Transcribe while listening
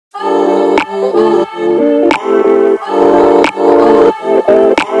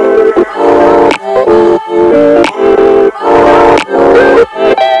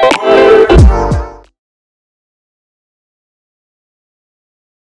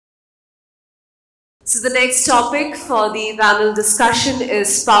So the next topic for the panel discussion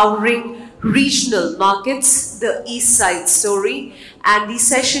is powering regional markets, the East Side story, and the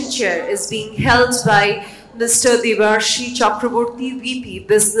session chair is being held by Mr. Debarshi Chakravorti, VP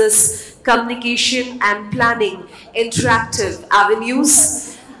Business Communication and Planning, Interactive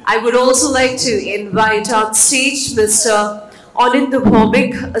Avenues. I would also like to invite on stage Mr. Anindya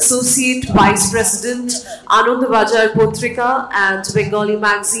Bhaumik, Associate Vice President, Anandabazar, Patrika and Bengali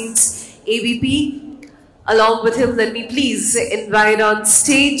Magazine's AVP. Along with him, let me please invite on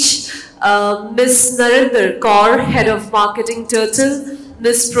stage Ms. Narinder Kaur, Head of Marketing Turtle,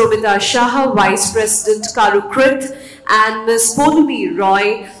 Ms. Promita Saha, Vice President Karukrit, and Ms. Poulomi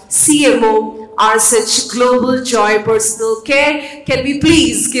Roy, CMO RSH Global Joy Personal Care. Can we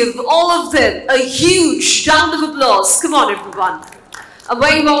please give all of them a huge round of applause? Come on, everyone. A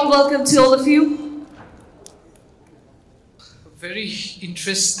very warm welcome to all of you. Very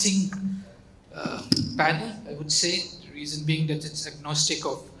interesting panel, I would say. The reason being that it's agnostic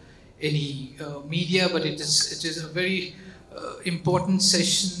of any media, but it is a very important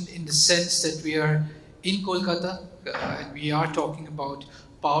session in the sense that we are in Kolkata and we are talking about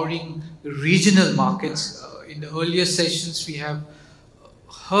powering regional markets. In the earlier sessions, we have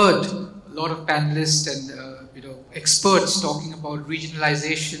heard a lot of panelists and experts talking about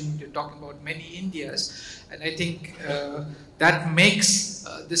regionalization. They're talking about many Indias, and I think that makes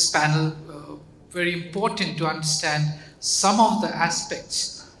this panel very important to understand some of the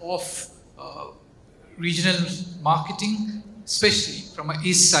aspects of regional marketing, especially from an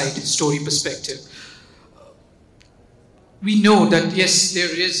East Side story perspective. We know that yes,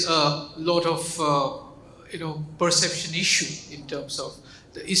 there is a lot of perception issue in terms of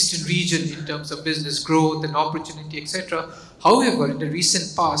the Eastern region, in terms of business growth and opportunity, etc. However, in the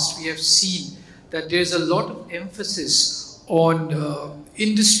recent past, we have seen that there is a lot of emphasis on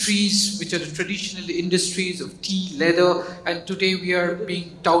industries which are the traditional industries of tea, leather, and today we are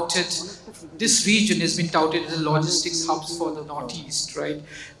being touted, this region has been touted as a logistics hubs for the Northeast, right?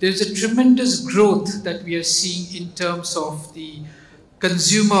 There's a tremendous growth that we are seeing in terms of the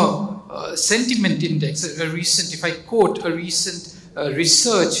consumer sentiment index. If I quote a recent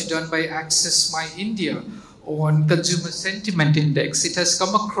research done by Access My India on consumer sentiment index, it has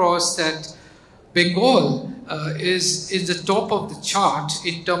come across that Bengal is the top of the chart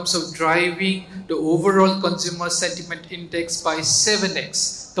in terms of driving the overall consumer sentiment index by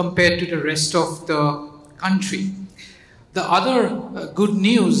 7x compared to the rest of the country. The other good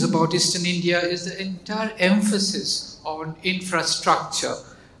news about Eastern India is the entire emphasis on infrastructure,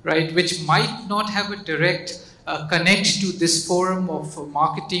 right, which might not have a direct connect to this forum of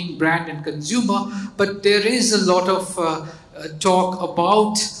marketing, brand and consumer, but there is a lot of talk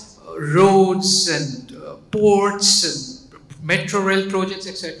about roads and ports and metro rail projects,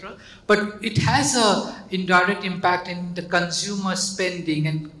 etc. But it has an indirect impact in the consumer spending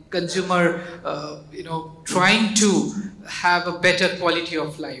and consumer, trying to have a better quality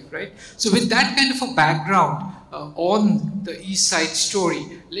of life, right? So with that kind of a background on the East Side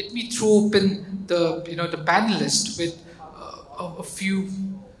story, let me throw open the panelists with a few.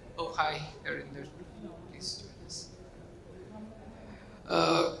 Oh, hi, Narinder. Please join us.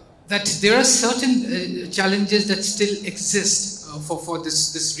 That there are certain challenges that still exist for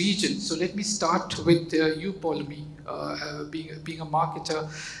this region. So let me start with you, Poulomi, being a marketer.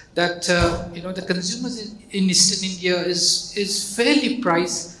 That the consumers in Eastern India is fairly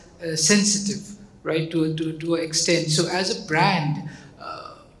price sensitive, right, to an extent. So as a brand,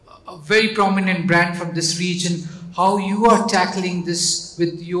 a very prominent brand from this region, how you are tackling this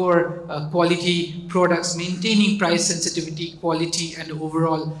with your quality products, maintaining price sensitivity, quality, and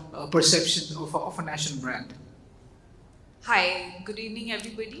overall perception of a national brand. Hi, good evening,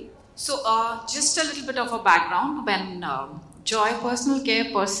 everybody. So, just a little bit of a background. When Joy Personal Care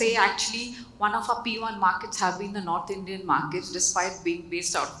per se, actually, one of our P1 markets have been the North Indian markets, despite being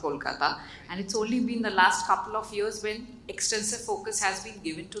based out of Kolkata. And it's only been the last couple of years when extensive focus has been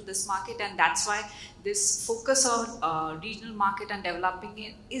given to this market, and that's why this focus on regional market and developing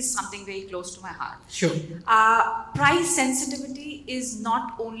it is something very close to my heart. Sure. Price sensitivity is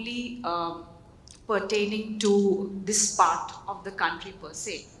not only pertaining to this part of the country per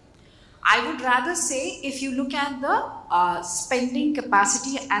se. I would rather say, if you look at the spending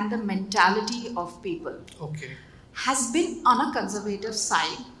capacity and the mentality of people, okay, has been on a conservative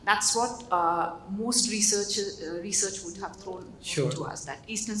side. That's what most research would have thrown to us. That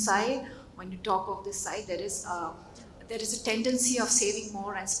eastern side, when you talk of this side, there is a tendency of saving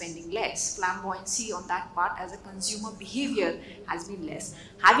more and spending less. Flamboyancy on that part as a consumer behavior has been less.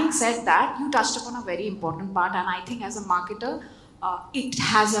 Having said that, you touched upon a very important part, and I think as a marketer, it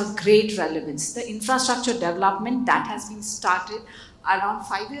has a great relevance. The infrastructure development that has been started around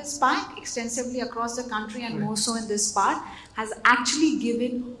 5 years back, extensively across the country and more so in this part, has actually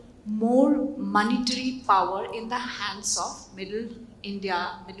given more monetary power in the hands of middle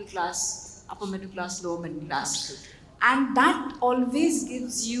India, middle class, upper middle class, lower middle class. And that always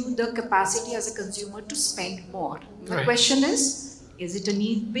gives you the capacity as a consumer to spend more. The question is it a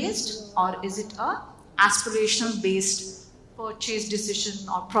need-based or is it a aspirational-based purchase decision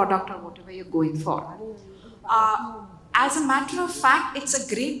or product or whatever you're going for? As a matter of fact, it's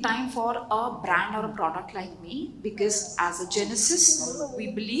a great time for a brand or a product like me, because as a Genesis,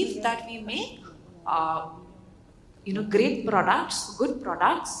 we believe that we make great products, good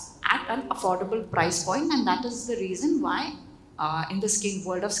products at an affordable price point, and that is the reason why in the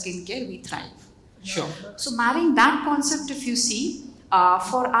world of skincare we thrive. Sure. So marrying that concept, if you see,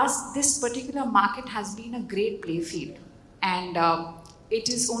 for us, this particular market has been a great play field, and it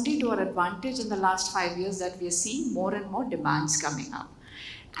is only to our advantage in the last 5 years that we are seeing more and more demands coming up.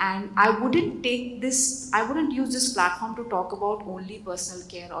 And I wouldn't use this platform to talk about only personal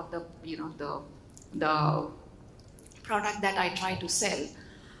care or the product that I try to sell.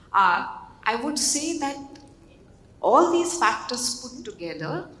 I would say that all these factors put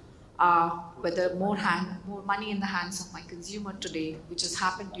together, whether more money in the hands of my consumer today, which has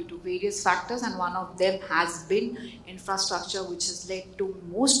happened due to various factors, and one of them has been infrastructure, which has led to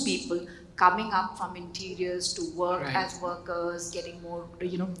most people coming up from interiors to work as workers, getting more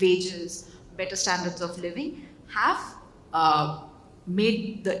wages, better standards of living, have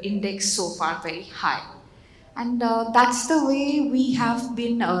made the index so far very high. And that's the way we have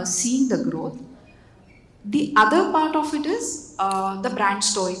been seeing the growth. The other part of it is the brand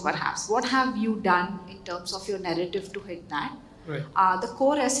story, perhaps. What have you done in terms of your narrative to hit that? The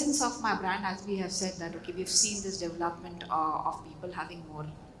core essence of my brand, as we have said, that we've seen this development of people having more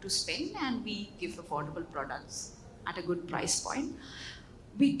to spend, and we give affordable products at a good price point.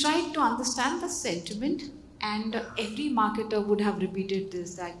 We tried to understand the sentiment, and every marketer would have repeated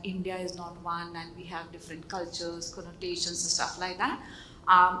this, that India is not one, and we have different cultures, connotations, and stuff like that.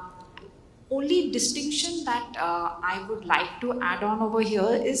 Only distinction that I would like to add on over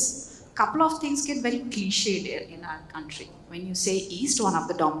here is a couple of things get very cliched in our country. When you say East, one of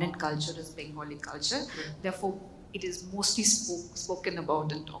the dominant culture is Bengali culture. Therefore, it is mostly spoken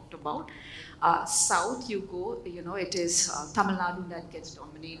about and talked about. South, you go, it is Tamil Nadu that gets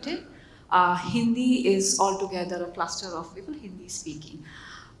dominated. Hindi is altogether a cluster of people Hindi speaking.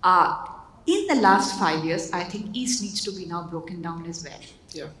 In the last 5 years, I think East needs to be now broken down as well.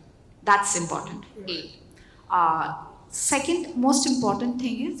 Yeah. That's important. Second most important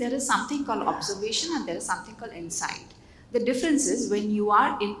thing is there is something called observation and there is something called insight. The difference is when you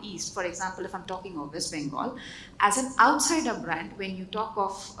are in East, for example, if I'm talking of West Bengal, as an outsider brand, when you talk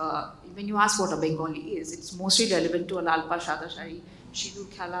of, when you ask what a Bengali is, it's mostly relevant to a Lalpa, Shada Shari, Shidur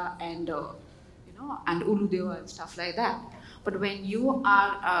Khala, and and Ulu Deva and stuff like that. But when you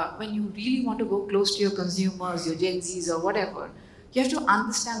are, when you really want to go close to your consumers, your Gen Zs or whatever, you have to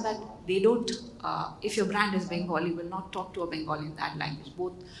understand that they don't, if your brand is Bengali, will not talk to a Bengali in that language.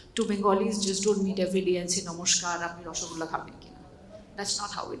 Both two Bengalis just don't meet every day and say, Namaskar, apni Rasgulla khaben kina. That's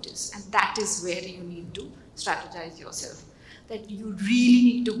not how it is. And that is where you need to strategize yourself. That you really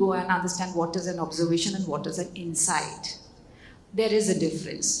need to go and understand what is an observation and what is an insight. There is a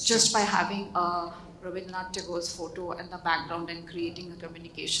difference. Just by having a Rabindranath Tagore's photo in the background and creating a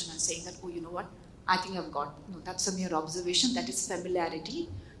communication and saying that, oh, you know what? I think I've got, no, that's a mere observation, that is familiarity.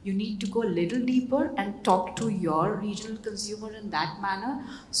 You need to go a little deeper and talk to your regional consumer in that manner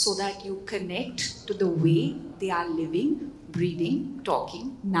so that you connect to the way they are living, breathing,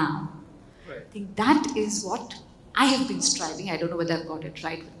 talking now. I think that is what I have been striving. I don't know whether I've got it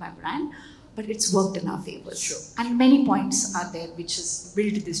right with my brand, but it's worked in our favors. Sure. And many points are there which has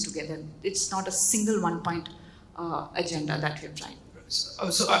built this together. It's not a single one-point agenda that we have tried.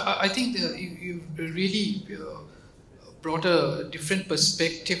 So I think you really brought a different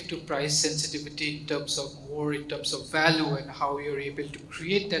perspective to price sensitivity in terms of value and how you're able to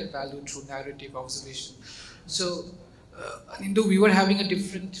create that value through narrative observation. So, Anindu, we were having a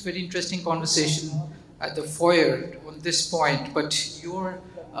different, very interesting conversation at the foyer on this point, but your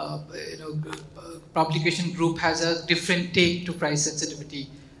publication group has a different take to price sensitivity.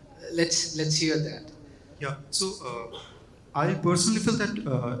 Let's hear that. Yeah. So. I personally feel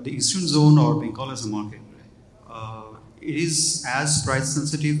that the Eastern Zone or Bengal as a market, it is as price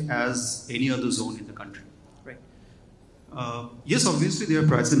sensitive as any other zone in the country. Right. Yes, obviously their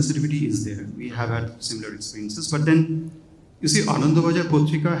price sensitivity is there. We have had similar experiences, but then you see, Anandabazar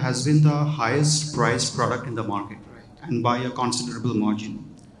Patrika has been the highest priced product in the market, right? and by a considerable margin.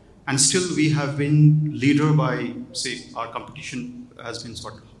 And still we have been leader by, say, our competition has been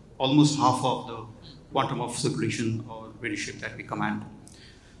sort of almost half of the quantum of circulation or readership that we command.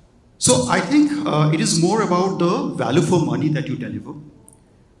 So I think it is more about the value for money that you deliver.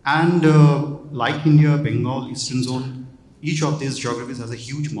 And like India, Bengal, Eastern Zone, each of these geographies has a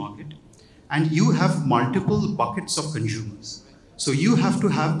huge market. And you have multiple buckets of consumers. So you have to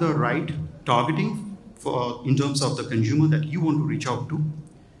have the right targeting in terms of the consumer that you want to reach out to.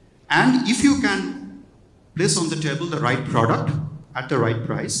 And if you can place on the table the right product at the right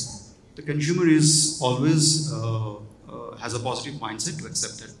price, the consumer is always has a positive mindset to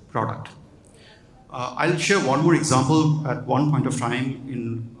accept that product. I'll share one more example. At one point of time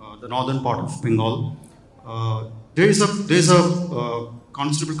in the northern part of Bengal, there is a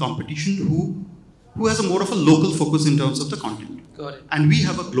considerable competition who has a more of a local focus in terms of the content. Got it. And we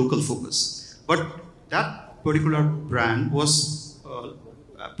have a local focus. But that particular brand was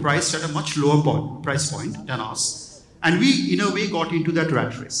priced at a much lower price point than us. And we, in a way, got into that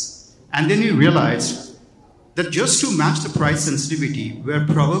rat race. And then we realized that just to match the price sensitivity, we're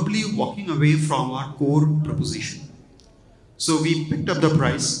probably walking away from our core proposition. So we picked up the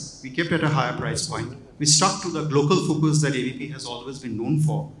price, we kept at a higher price point, we stuck to the local focus that AVP has always been known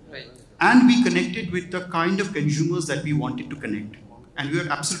for. Right. And we connected with the kind of consumers that we wanted to connect. And we are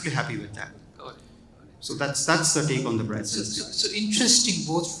absolutely happy with that. So that's the take on the price. So interesting,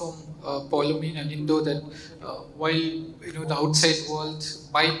 both from Poulomi and Indo, that while the outside world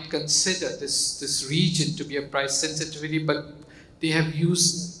might consider this region to be a price sensitivity, but they have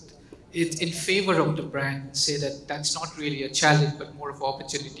used it in favor of the brand and say that that's not really a challenge, but more of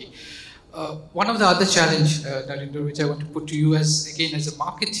opportunity. One of the other challenge, Narinder, which I want to put to you as a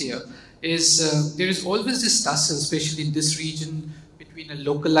marketeer, is there is always this tussle, especially in this region, between a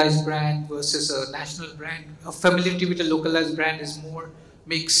localized brand versus a national brand. A familiarity with a localized brand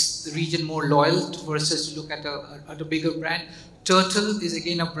makes the region more loyal versus to look at a bigger brand. Turtle is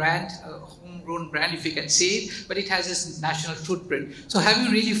again a brand, a homegrown brand, if you can say it, but it has this national footprint. So have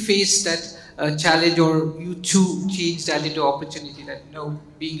you really faced that challenge, or you too changed that into opportunity that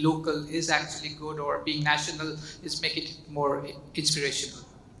being local is actually good, or being national is making it more inspirational?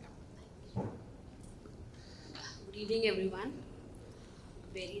 Good evening, everyone.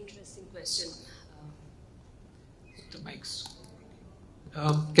 Very interesting question. The mics.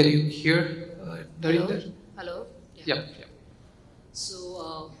 Can you hear Narinder? Hello? Yeah.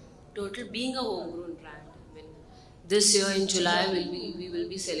 So, Total being a homegrown brand, this year in July we will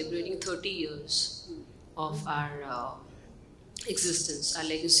be celebrating 30 years of our existence, our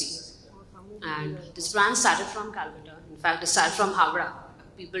legacy. And this brand started from Calcutta. In fact, it started from Howrah.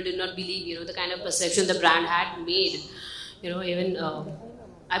 People did not believe, the kind of perception the brand had made. Even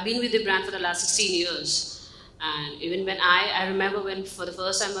I've been with the brand for the last 16 years. And even when I remember when for the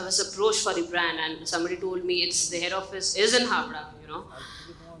first time I was approached for the brand and somebody told me the head office is in Howrah,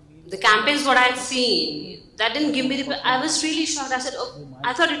 The campaigns what I had seen, that didn't give me I was really shocked. I said,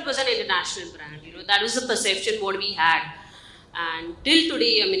 I thought it was an international brand, that was the perception what we had. And till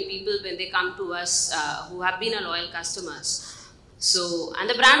today, people when they come to us who have been a loyal customers. And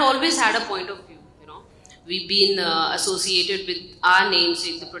the brand always had a point of view. We've been associated with our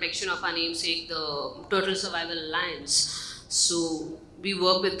namesake, the protection of our namesake, the Turtle Survival Alliance. So we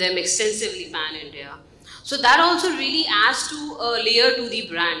work with them extensively pan-India. So that also really adds to a layer to the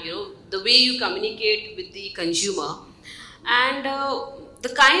brand, the way you communicate with the consumer. And the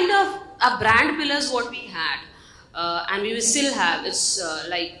kind of brand pillars what we had, and we will still have, it's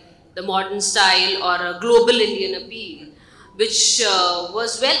like the modern style or a global Indian appeal, which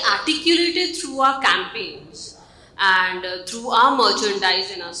was well articulated through our campaigns and through our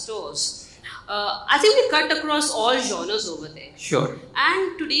merchandise in our stores. I think we cut across all genres over there. Sure.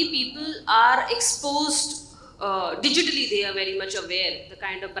 And today people are exposed digitally. They are very much aware the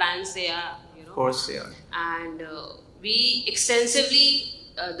kind of brands they are. Of course they are. And we extensively,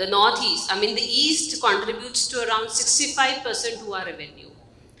 the Northeast, the East contributes to around 65% to our revenue.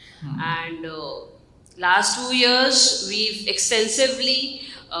 And last 2 years, we've extensively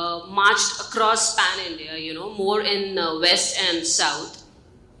marched across pan-India, more in West and South.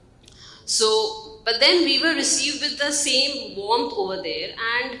 But then we were received with the same warmth over there,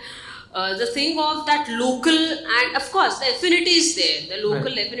 and the thing of that local, and of course the affinity is there, the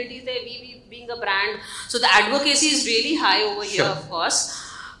local affinity is there, we being a brand, so the advocacy is really high over here, of course.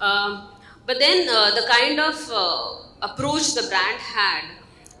 But then the kind of approach the brand had,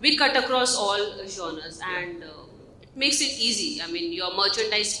 we cut across all genres, and it makes it easy. Your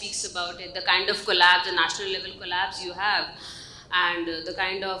merchandise speaks about it, the kind of collabs, the national level collabs you have. and the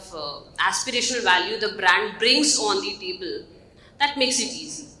kind of aspirational value the brand brings on the table, that makes it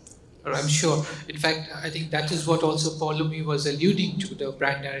easy. I'm sure. In fact, I think that is what also Poulomi was alluding to, the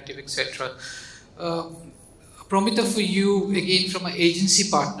brand narrative, etc. Promita, for you, again, from an agency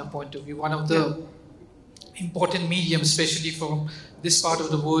partner point of view, one of the important mediums, especially from this part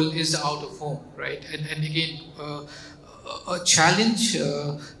of the world, is the out of home, right? And again, a challenge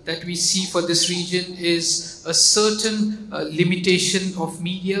that we see for this region is a certain limitation of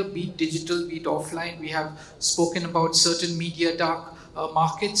media, be it digital, be it offline. We have spoken about certain media dark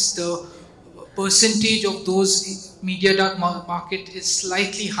markets. The percentage of those media dark market is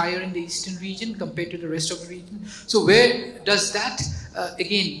slightly higher in the eastern region compared to the rest of the region. So where does that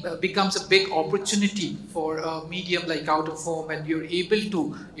again becomes a big opportunity for a medium like out of home, and you're able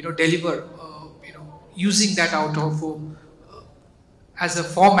to deliver using that out of home as a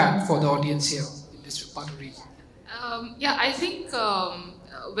format for the audience here in this part of the region? Yeah, I think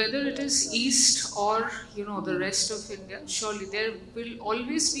whether it is East or the rest of India, surely there will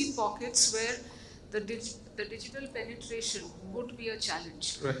always be pockets where the digital penetration would be a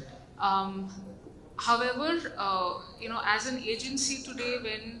challenge. Right. However, as an agency today,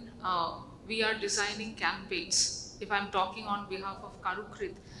 when we are designing campaigns, if I'm talking on behalf of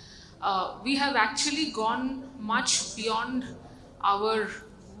Karukrit, we have actually gone much beyond our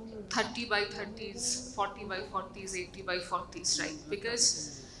 30 by 30s, 40 by 40s, 80 by 40s, right?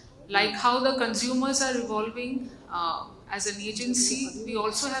 Because like how the consumers are evolving, as an agency, we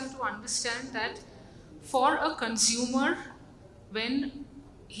also have to understand that for a consumer, when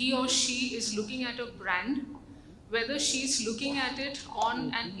he or she is looking at a brand, whether she's looking at it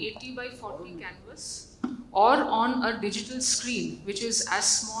on an 80 by 40 canvas or on a digital screen, which is as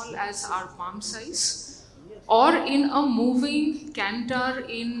small as our palm size, or in a moving canter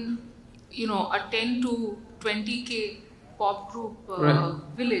in a 10 to 20K pop group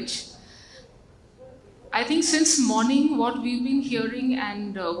village. I think since morning what we've been hearing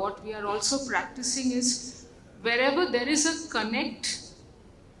and what we are also practicing is wherever there is a connect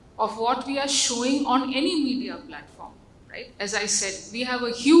of what we are showing on any media platform, right? As I said, we have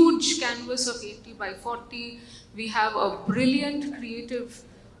a huge canvas of 80 by 40. We have a brilliant creative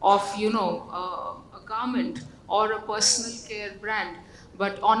of, a garment or a personal care brand.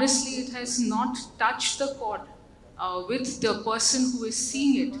 But honestly, it has not touched the chord with the person who is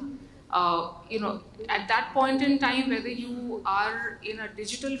seeing it. At that point in time, whether you are in a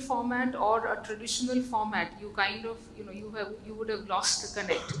digital format or a traditional format, you kind of, you would have lost the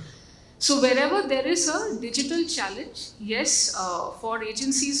connect. So wherever there is a digital challenge, yes, for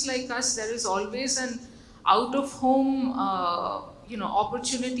agencies like us, there is always an out-of-home,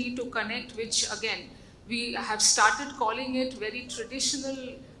 opportunity to connect, which again, we have started calling it very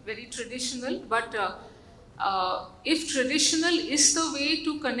traditional, but if traditional is the way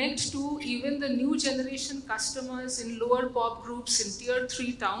to connect to even the new generation customers in lower pop groups in tier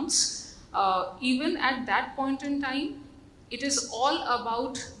 3 towns, even at that point in time, it is all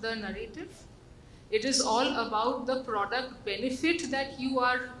about the narrative. It is all about the product benefit that you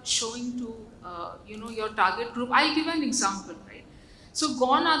are showing to your target group. I'll give an example, right? So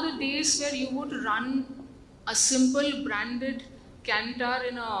gone are the days where you would run a simple branded canter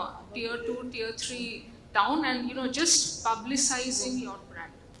in a tier 2, tier 3 town and just publicizing your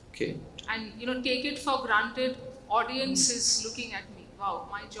brand. Okay. And take it for granted, audience is looking at me, wow,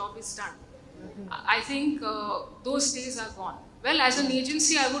 my job is done. I think those days are gone. Well, as an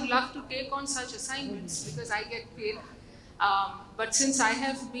agency, I would love to take on such assignments because I get paid. But since I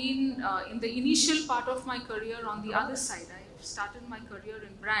have been in the initial part of my career on the other side, I have started my career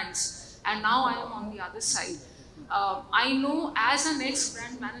in brands and now I am on the other side. I know as an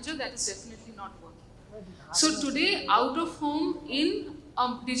ex-brand manager that is definitely not working. So today, out of home in a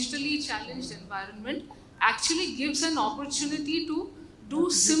digitally challenged environment actually gives an opportunity to do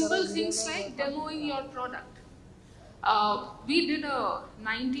simple things like demoing your product. We did a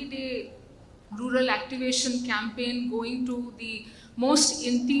 90-day rural activation campaign going to the most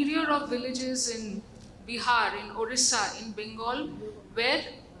interior of villages in Bihar, in Orissa, in Bengal, where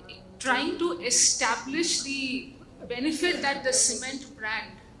trying to establish the benefit that the cement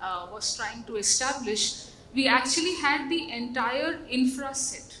brand was trying to establish, we actually had the entire infra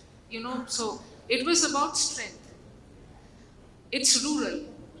set, so it was about strength. It's rural.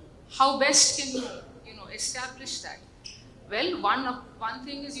 How best can you, establish that? Well, one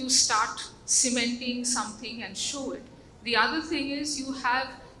thing is you start cementing something and show it. The other thing is you have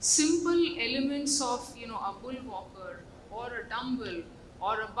simple elements of, a bull walker or a dumbbell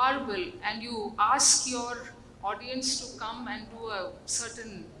or a barbell, and you ask your audience to come and do a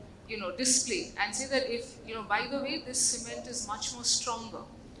certain display and say that if, by the way, this cement is much more stronger.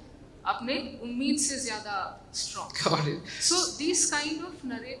 अपने उम्मीद से ज़्यादा strong. Got it. So these kind of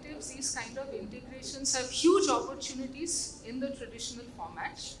narratives, these kind of integrations have huge opportunities in the traditional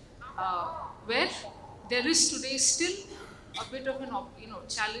format, where there is today still a bit of an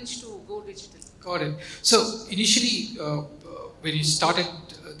challenge to go digital. Got it. So initially, when you started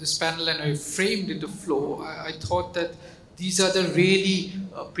this panel and I framed the flow, I thought that these are the really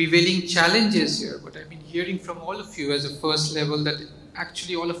prevailing challenges here. But I've been hearing from all of you as a first level that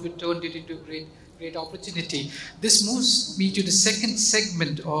actually all of you turned it into a great opportunity. This moves me to the second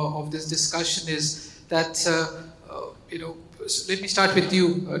segment of this discussion is that, so let me start with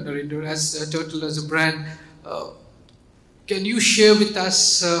you, Narinder, as Turtle, as a brand. Can you share with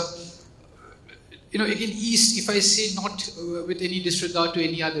us, again, East, if I say not with any disregard to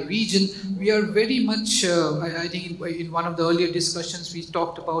any other region, we are very much, I think in one of the earlier discussions we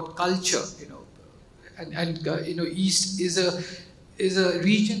talked about culture, and East is a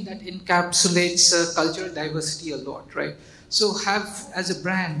region that encapsulates cultural diversity a lot, right? So as a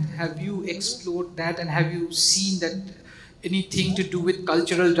brand, have you explored that and have you seen that anything to do with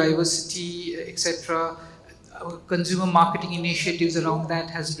cultural diversity, etc., consumer marketing initiatives around that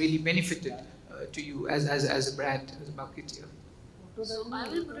has really benefited to you as a brand, as a marketer? So I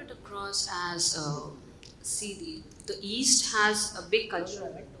will put it across as, the East has a big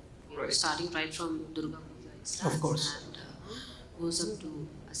cultural window, starting right from Durga Puja, of course, and goes up to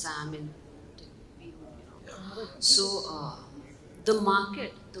Assam and So the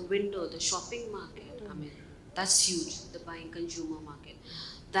market, the window, the shopping market, that's huge, the buying consumer market.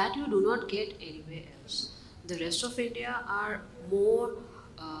 That you do not get anywhere else. The rest of India are more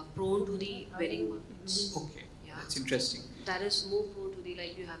prone to the wedding markets. Okay, yeah, that's interesting. That is more prone to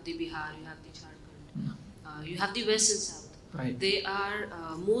like you have the Bihar, you have the Jharkhand, you have the West and South. Right. They are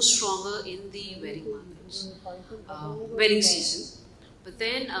more stronger in the wedding markets, wedding season. But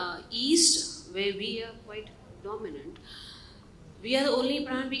then East, where we are quite dominant, we are the only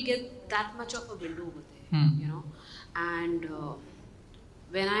brand we get that much of a window over there, and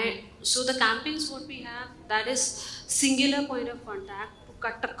so the campaigns what we have, that is singular point of contact to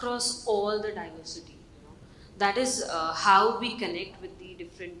cut across all the diversity. That is how we connect with the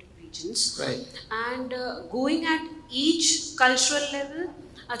different regions. Right. And going at each cultural level,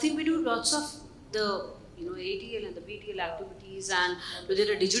 I think we do lots of the ATL and the BTL activities, and whether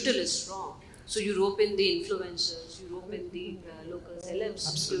the digital is strong. So you rope in the influencers, you rope in the local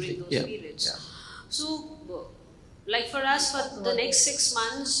celebs during those periods. Yeah. So, like for us, for the next 6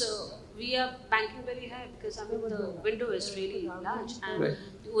 months, we are banking very high because the window is really large, and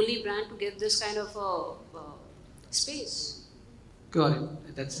the only brand to get this kind of space. Got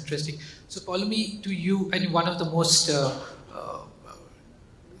it. That's interesting. So, Poulomi, to you, and one of the most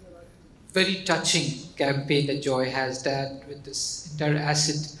very touching campaign that Joy has done with this entire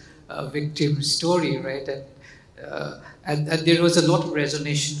acid victim story, right? And there was a lot of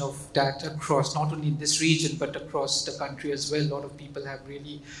resonance of that across, not only in this region, but across the country as well. A lot of people have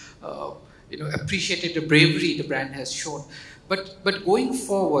really, appreciated the bravery the brand has shown. But going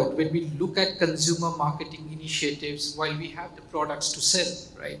forward, when we look at consumer marketing initiatives, while we have the products to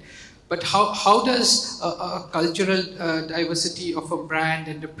sell, right? But how does a cultural diversity of a brand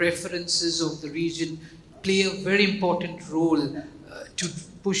and the preferences of the region play a very important role to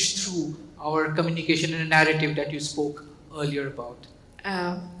push through our communication and a narrative that you spoke earlier about?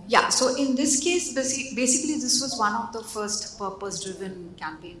 So in this case, basically this was one of the first purpose-driven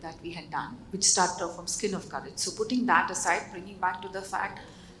campaign that we had done, which started off from Skin of Courage. So putting that aside, bringing back to the fact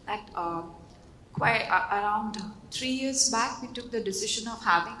that quite around 3 years back, we took the decision of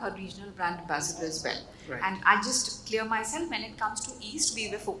having a regional brand ambassador as well. Right. And I just clear myself, when it comes to East, we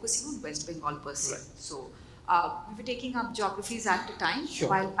were focusing on West Bengal per se. Right. So we were taking up geographies at the time,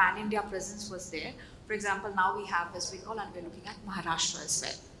 while pan-India presence was there. For example, now we have West Bengal and we're looking at Maharashtra as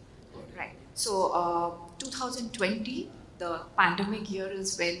well. Right. So 2020, the pandemic year,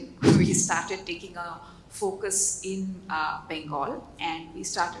 is when we started taking a focus in Bengal, and we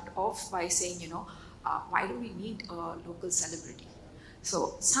started off by saying, why do we need a local celebrity?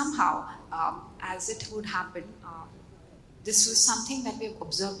 So somehow, as it would happen, this was something that we have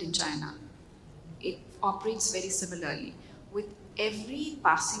observed in China. It operates very similarly. With every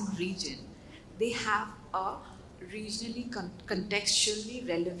passing region, they have a regionally, contextually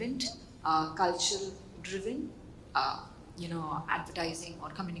relevant, cultural-driven, advertising or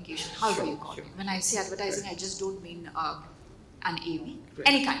communication, however you call it. When I say advertising, I just don't mean an AV,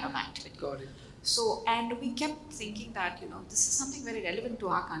 any kind of activity. Got it. So, and we kept thinking that, this is something very relevant to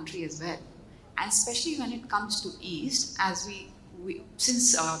our country as well. And especially when it comes to East, as we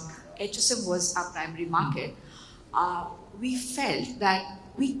since HSM was our primary market, we felt that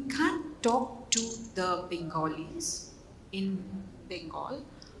we can't talk to the Bengalis in Bengal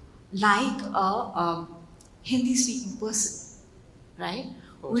like a Hindi-speaking person, right?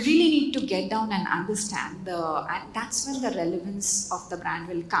 We really need to get down and understand and that's when the relevance of the brand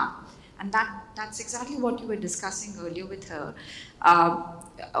will come. And that's exactly what you were discussing earlier with her,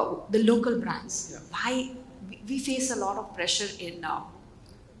 the local brands. Yeah. Why we face a lot of pressure in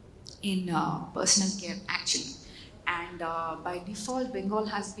personal care actually. And by default, Bengal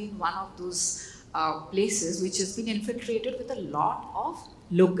has been one of those places which has been infiltrated with a lot of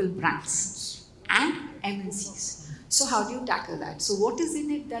local brands and MNCs. So how do you tackle that? So what is in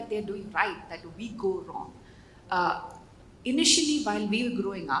it that they're doing right, that we go wrong? Initially, while we were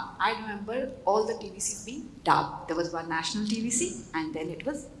growing up, I remember all the TVCs being dubbed. There was one national TVC and then it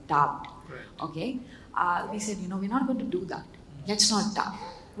was dubbed. Right. Okay. We said, we're not going to do that. Let's not dub.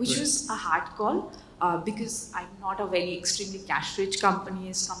 Which was a hard call because I'm not a very extremely cash-rich company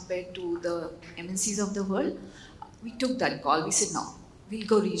as compared to the MNCs of the world. We took that call. We said, no, we'll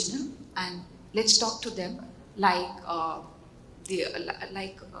go regional and let's talk to them like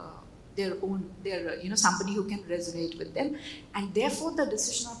somebody who can resonate with them, and therefore the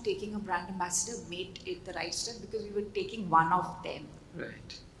decision of taking a brand ambassador made it the right step because we were taking one of them.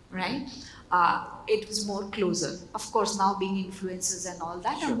 Right. It was more closer. Of course, now being influencers and all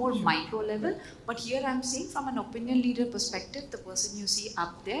that are more micro level, but here I'm saying from an opinion leader perspective, the person you see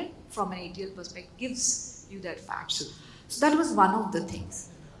up there from an ATL perspective gives you that fact. So that was one of the things.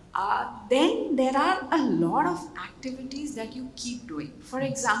 Then there are a lot of activities that you keep doing. For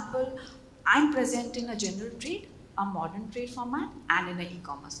example, I'm present in a general trade, a modern trade format, and in an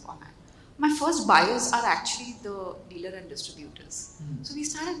e-commerce format. My first buyers are actually the dealer and distributors. So we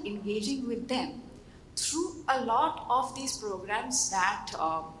started engaging with them through a lot of these programs that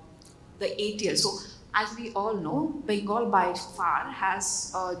the ATL. So as we all know, Bengal by far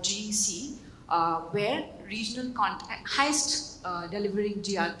has GEC where regional highest delivering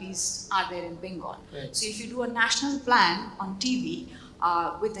GRPs are there in Bengal. Right. So if you do a national plan on TV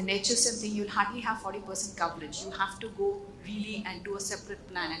with an HSM thing, you'll hardly have 40% coverage. You have to go really and do a separate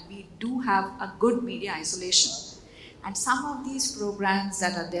plan, and we do have a good media isolation. And some of these programs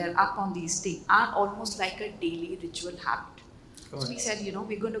that are there up on these things are almost like a daily ritual habit. So we said,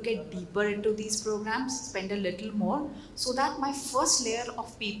 we're going to get deeper into these programs, spend a little more, so that my first layer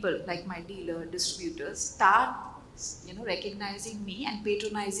of people, like my dealer, distributors, start recognizing me and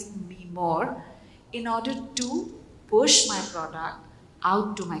patronizing me more in order to push my product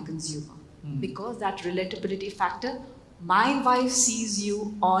out to my consumer. Because that relatability factor, my wife sees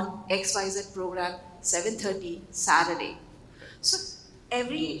you on XYZ program 7:30 Saturday. So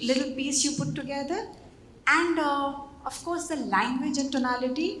every little piece you put together, and of course the language and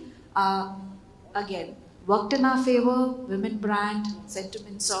tonality, again, worked in our favor. Women brand,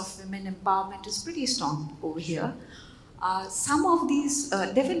 sentiments of women empowerment is pretty strong over here. Some of these,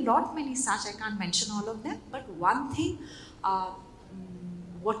 there were not many such, I can't mention all of them, but one thing,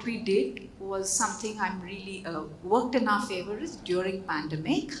 what we did was something I'm really worked in our favor is during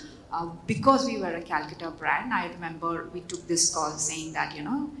pandemic, because we were a Calcutta brand. I remember we took this call saying that,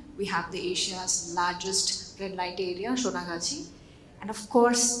 we have the Asia's largest red light area, Shonagachi, and of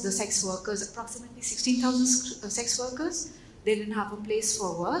course the sex workers, approximately 16,000 sex workers, they didn't have a place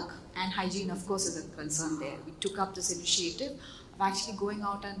for work, and hygiene of course is a concern there. We took up this initiative of actually going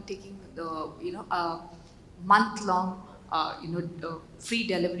out and taking the, a month-long free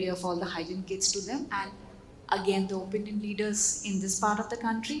delivery of all the hygiene kits to them, and again the opinion leaders in this part of the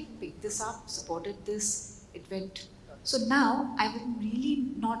country picked this up, supported this, it went. So now I'm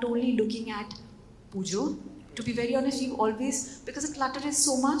really not only looking at Pujo, to be very honest, we've always, because the clutter is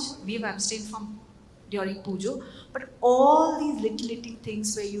so much, we've abstained from during Pujo, but all these little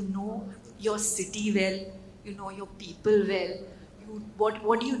things where you know your city well, you know your people well,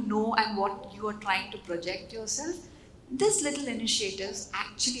 what do you know and what you are trying to project yourself, this little initiatives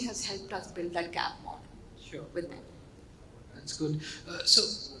actually has helped us build that gap model. Sure. With them. That's good. So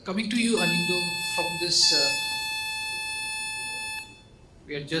coming to you, Anindo, from this,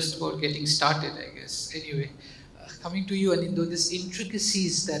 we are just about getting started, I guess. Anyway, coming to you, Anindo, this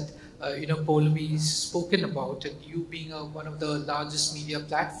intricacies that Poulomi has spoken about, and you being one of the largest media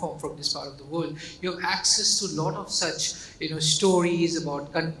platform from this part of the world, you have access to a lot of such stories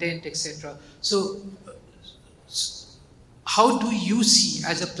about content, etc. So how do you see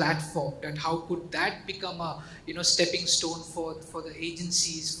as a platform that how could that become a stepping stone for the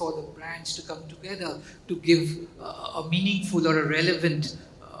agencies, for the brands to come together to give a meaningful or a relevant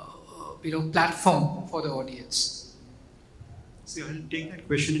platform for the audience? See, I'll take that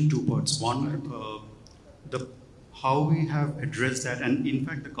question in two parts. One, how we have addressed that, and in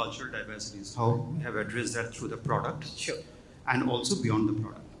fact the cultural diversities, how we have addressed that through the product, Sure. and also beyond the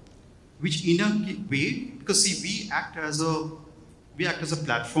product. Which in a way, because see, we act as a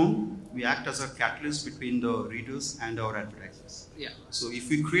platform, we act as a catalyst between the readers and our advertisers. Yeah. So if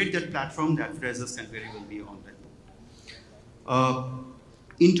we create that platform, the advertisers can very well be on that board.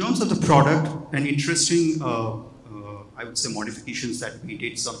 In terms of the product, an interesting, I would say, modifications that we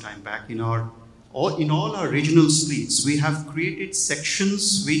did some time back in all our regional splits, we have created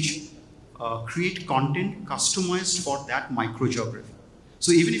sections which create content customized for that microgeography.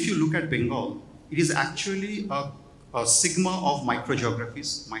 So even if you look at Bengal, it is actually a sigma of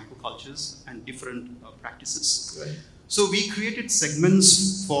microgeographies, microcultures, and different practices. Right. So we created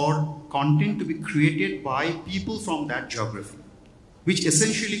segments for content to be created by people from that geography, which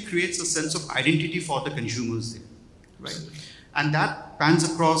essentially creates a sense of identity for the consumers there, right? And that pans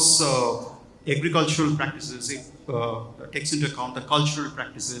across agricultural practices. It takes into account the cultural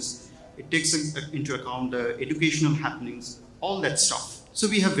practices. It takes into account the educational happenings, all that stuff. So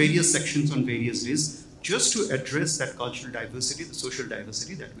we have various sections on various days just to address that cultural diversity, the social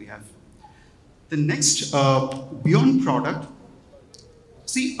diversity that we have. The next, beyond product,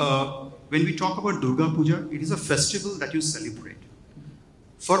 see, when we talk about Durga Puja, it is a festival that you celebrate.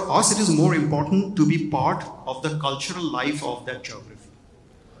 For us, it is more important to be part of the cultural life of that geography.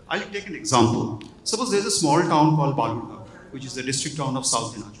 I'll take an example. Suppose there's a small town called Balurghat, which is the district town of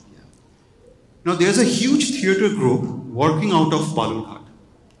South Dinajpur. Now, there's a huge theatre group working out of Balurghat.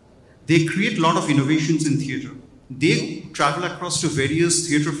 They create a lot of innovations in theatre. They travel across to various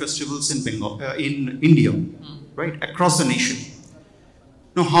theatre festivals in Bengal, in India, right, across the nation.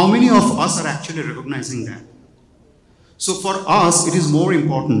 Now, how many of us are actually recognizing that? So for us, it is more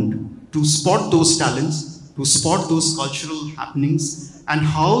important to spot those talents, to spot those cultural happenings, and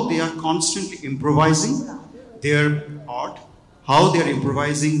how they are constantly improvising their art, how they are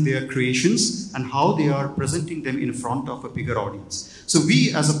improvising their creations, and how they are presenting them in front of a bigger audience. So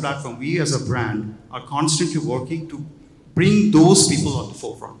we as a platform, we as a brand, are constantly working to bring those people on the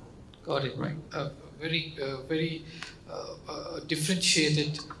forefront. Got it. Right. Very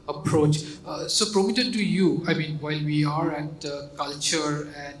differentiated approach. So Promita, to you, I mean, while we are at culture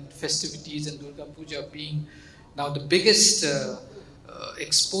and festivities and Durga Puja being now the biggest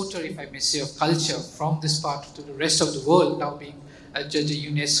exporter, if I may say, of culture from this part to the rest of the world, now being adjudged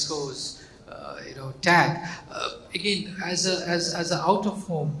UNESCO's tag. Again, as a out of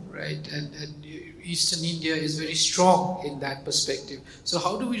home, right, and Eastern India is very strong in that perspective. So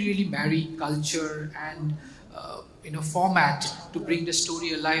how do we really marry culture and format to bring the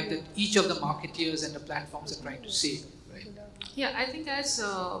story alive that each of the marketeers and the platforms are trying to say, right? Yeah, I think as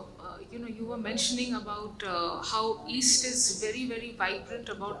you were mentioning about how East is very, very vibrant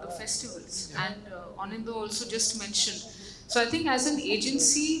about the festivals, and Anindya also just mentioned. So I think as an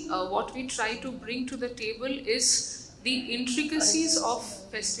agency, what we try to bring to the table is the intricacies of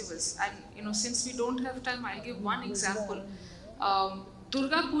festivals. And since we don't have time, I'll give one example.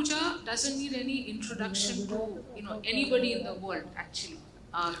 Durga Puja doesn't need any introduction to anybody in the world actually,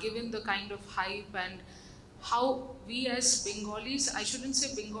 given the kind of hype and how we as Bengalis, I shouldn't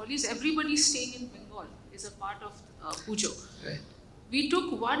say Bengalis, everybody staying in Bengal is a part of Puja. Right. We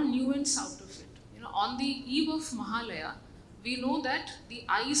took one nuance out of it. On the eve of Mahalaya, we know that the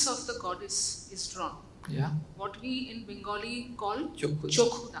eyes of the goddess is drawn. Yeah. What we in Bengali call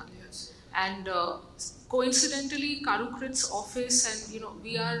Chokhuda. Yes. And coincidentally, Karukrit's office and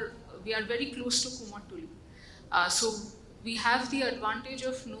we are very close to Kumatuli. So we have the advantage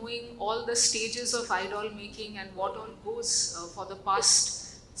of knowing all the stages of idol making and what all goes for the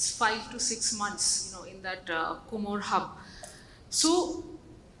past 5 to 6 months, in that Kumor hub. So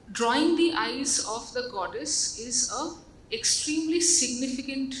drawing the eyes of the goddess is a extremely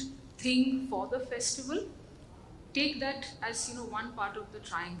significant thing for the festival. Take that as one part of the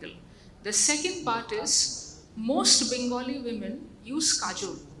triangle. The second part is most Bengali women use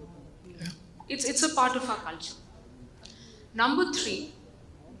kajol. Yeah. It's a part of our culture. Number 3,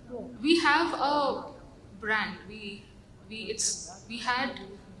 we have a brand. We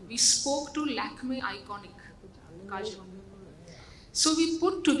spoke to Lakme Iconic kajol. So we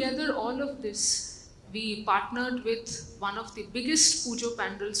put together all of this. We partnered with one of the biggest pujo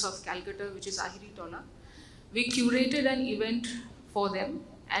pandals of Calcutta, which is Ahiri Tola. We curated an event for them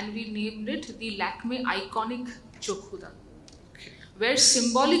and we named it the Lakme Iconic Chokhuda, where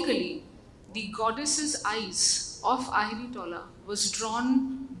symbolically the goddess's eyes of Ahiri Tola was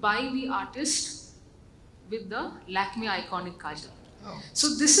drawn by the artist with the Lakme Iconic Kajal. Oh.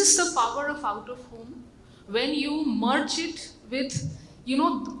 So this is the power of out of home. When you merge it with, you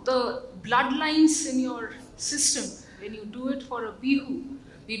know, the bloodlines in your system. When you do it for a Bihu,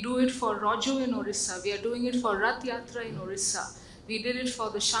 we do it for Rojo in Orissa, we are doing it for Rath Yatra in Orissa, we did it for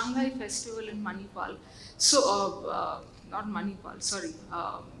the Shanghai Festival in Manipal. So, not Manipal, sorry,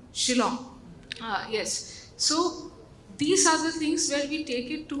 Shillong. Yes. So, these are the things where we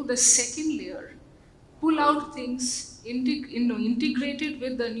take it to the second layer, pull out things, integrate it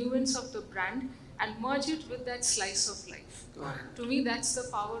with the nuance of the brand, and merge it with that slice of life. To me, that's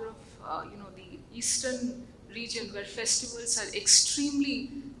the power of the eastern region, where festivals are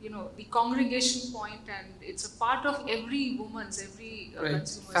extremely, the congregation point, and it's a part of every woman's, every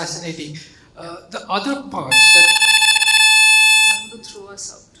consumer's. Fascinating. The other part that I'm going to throw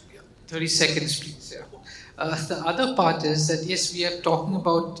us out. 30 seconds, please. Yeah. The other part is that yes, we are talking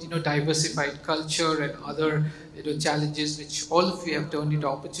about diversified culture and other challenges which all of you have turned into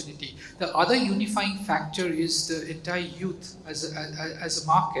opportunity. The other unifying factor is the entire youth as a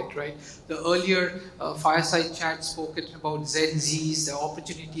market, right? The earlier fireside chat spoken about Gen Zs, the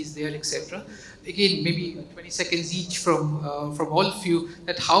opportunities there, etc. Again, maybe 20 seconds each from all of you.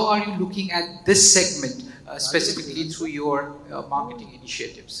 That how are you looking at this segment specifically through your marketing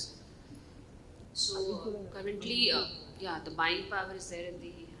initiatives? So currently, the buying power is there in the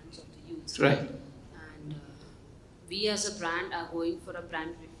hands of the youth. Right. And we as a brand are going for a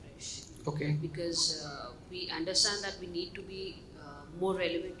brand refresh. Okay. Because we understand that we need to be more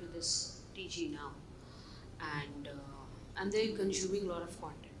relevant to this TG now. And they're consuming a lot of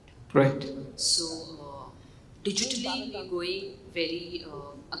content. Right. So digitally, we're going very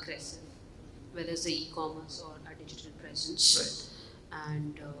aggressive, whether it's the e-commerce or our digital presence. Right.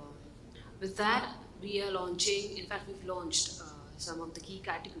 And with that, we are launching, in fact, we've launched some of the key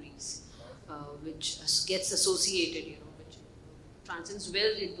categories which gets associated, which transcends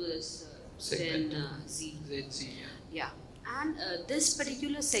well into this Gen Z. Yeah. And this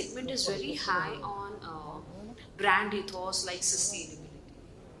particular segment is very high on brand ethos like sustainability.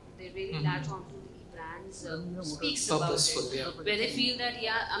 They really latch on to the brands speaks about it, where they feel that,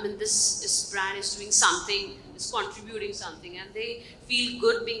 this brand is doing something, is contributing something, and they feel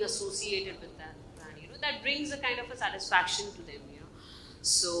good being associated with that brand. That brings a kind of a satisfaction to them.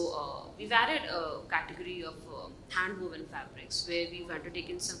 So we've added a category of hand-woven fabrics, where we've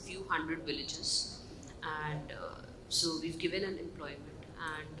undertaken some few hundred villages, and so we've given an employment,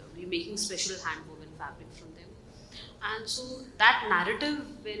 and we're making special hand-woven fabric from them. And so that narrative,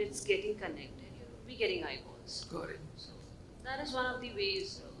 when it's getting connected, we're getting eyeballs. Got it. So that is one of the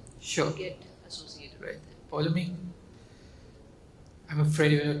ways to get associated with it. Polumi? I'm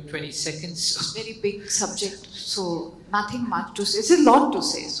afraid you have 20 seconds. Very big subject, so nothing much to say. It's a lot to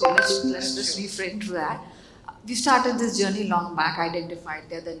say, so let's just refrain to that. We started this journey long back, identified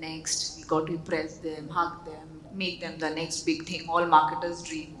they're the next. We got to impress them, hug them, make them the next big thing. All marketers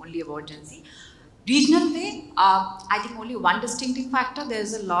dream only about Gen Z. Regional way, I think only one distinctive factor,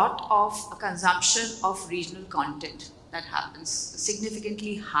 there's a lot of consumption of regional content that happens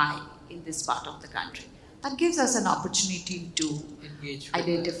significantly high in this part of the country. That gives us an opportunity to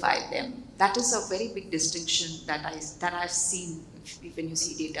identify them. That is a very big distinction that I've seen when you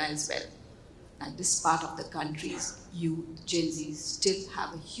see data as well. And this part of the country's youth, Gen Zs, still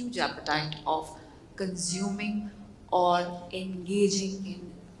have a huge appetite of consuming or engaging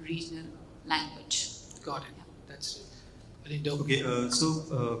in regional language. Got it. Yeah. That's it. Okay,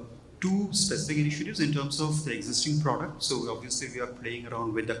 so two specific initiatives in terms of the existing product. So obviously we are playing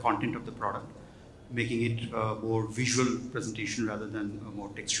around with the content of the product, making it more visual presentation rather than a more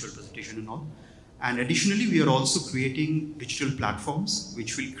textual presentation and all. And additionally, we are also creating digital platforms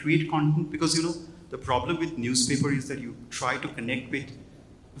which will create content, because the problem with newspaper is that you try to connect with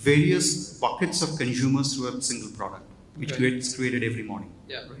various buckets of consumers through a single product, which gets created every morning.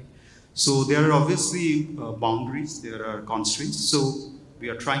 Yeah. Right. So there are obviously boundaries, there are constraints. So we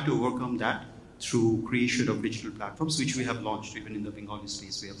are trying to overcome that through creation of digital platforms, which we have launched. Even in the Bengali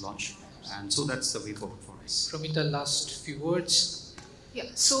space, we have launched. And so that's the way forward for us. Promita, last few words. Yeah,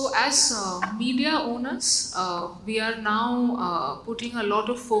 so as media owners, we are now putting a lot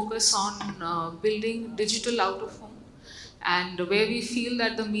of focus on building digital out of home, and where we feel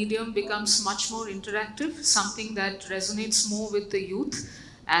that the medium becomes much more interactive, something that resonates more with the youth.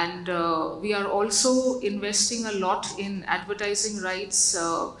 And we are also investing a lot in advertising rights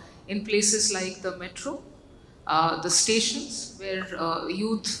in places like the metro, the stations where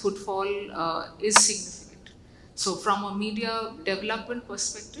youth footfall is significant. So from a media development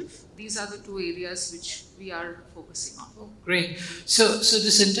perspective, these are the two areas which we are focusing on. Oh, great. So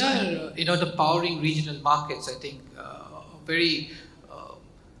this entire, the powering regional markets, I think, very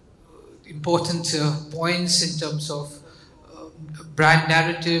important points in terms of brand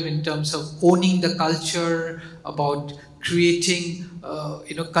narrative, in terms of owning the culture, about creating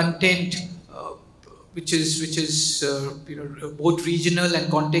content which is both regional and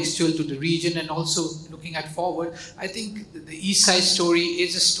contextual to the region, and also looking at forward. I think the East Side story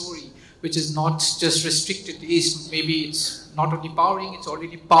is a story which is not just restricted to East. Maybe it's not only powering, it's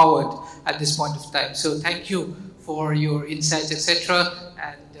already powered at this point of time. So thank you for your insights, etc.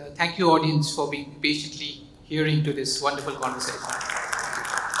 And thank you, audience, for being patiently hearing to this wonderful conversation.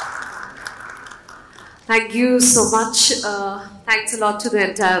 Thank you so much. Thanks a lot to the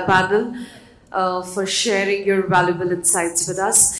entire panel for sharing your valuable insights with us.